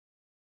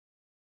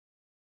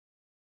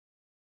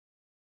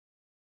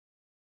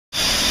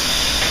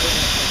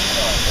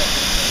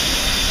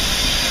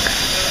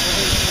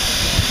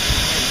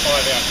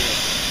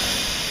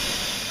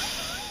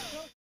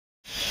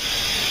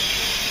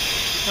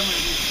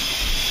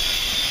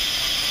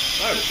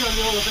I'll show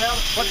you all about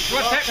it.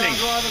 What's happening?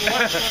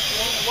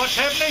 What's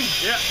happening?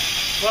 Yeah.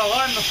 Well,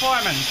 I'm the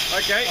fireman.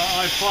 Okay.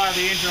 I fire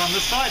the engine on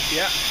this side.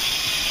 Yeah.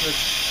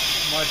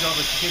 My job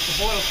is to keep the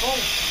boiler full.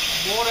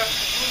 Water,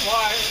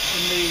 fire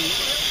in the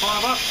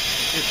firebox.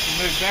 Just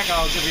to move back,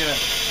 I'll give you a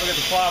look at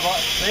the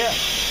firebox there.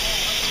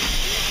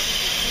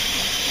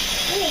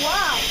 Oh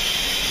wow!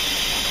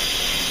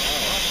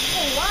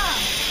 Oh wow!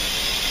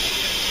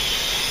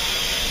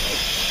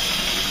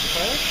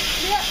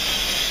 Yeah.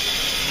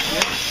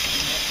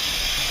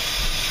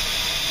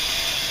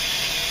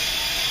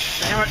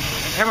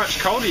 How much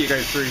coal do you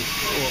go through?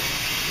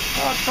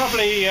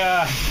 Probably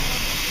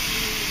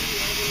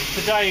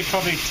today,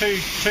 probably two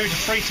to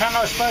 3 tonne,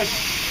 I suppose.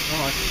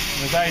 Right.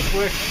 The day's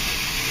work.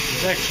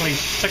 There's actually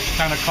 6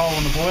 tonne of coal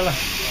in the boiler,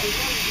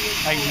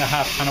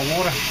 8.5 tonne of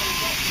water.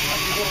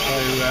 So,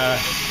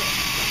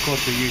 of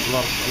course, we use a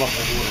lot of the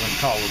water and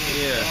coal.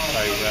 Yeah.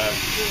 So,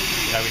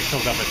 we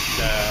filled up at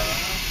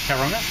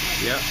Tauranga.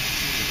 Yeah.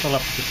 We fill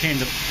up the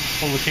tender,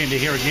 pull the tender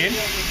here again.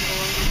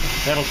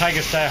 That'll take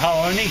us to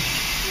Hauone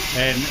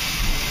and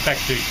back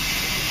to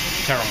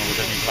Tauranga with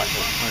the new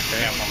platform.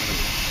 Okay.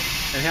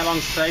 And how long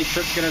is the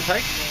trip's going to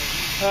take?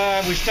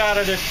 We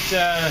started at,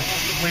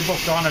 we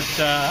booked on at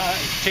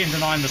 10 to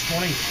 9 this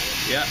morning.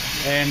 Yeah.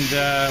 And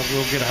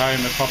we'll get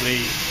home at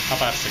probably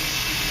 6:30.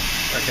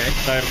 Okay.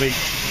 So it'll be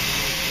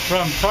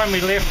from time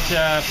we left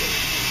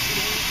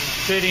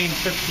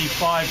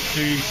 13:55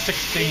 to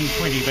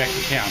 16:20 back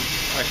to town.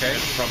 Okay.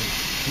 That's from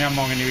Mount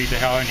Maunganui to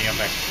Hauone and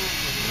back.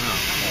 Wow.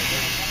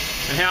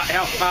 And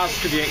how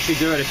fast could you actually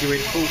do it if you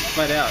went full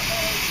flat out?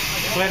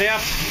 Flat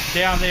out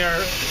down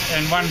there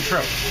in one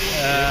trip.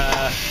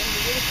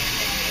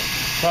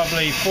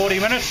 Probably 40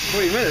 minutes.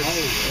 40 minutes? Oh,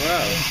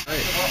 wow.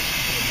 Hey.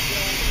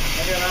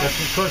 Just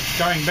because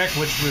going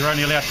backwards, we're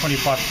only allowed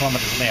 25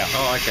 kilometres an hour.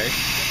 Oh, okay.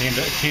 10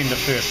 to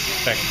first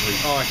back to the...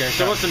 Oh, okay.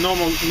 So what's the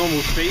normal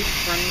speed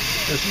running?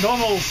 The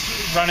normal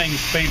running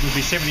speed would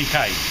be 70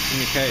 k's.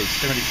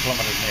 70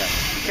 kilometres an hour.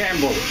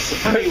 Campbell, the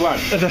pretty one.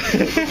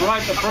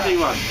 Right, the pretty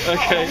one.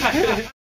 Okay.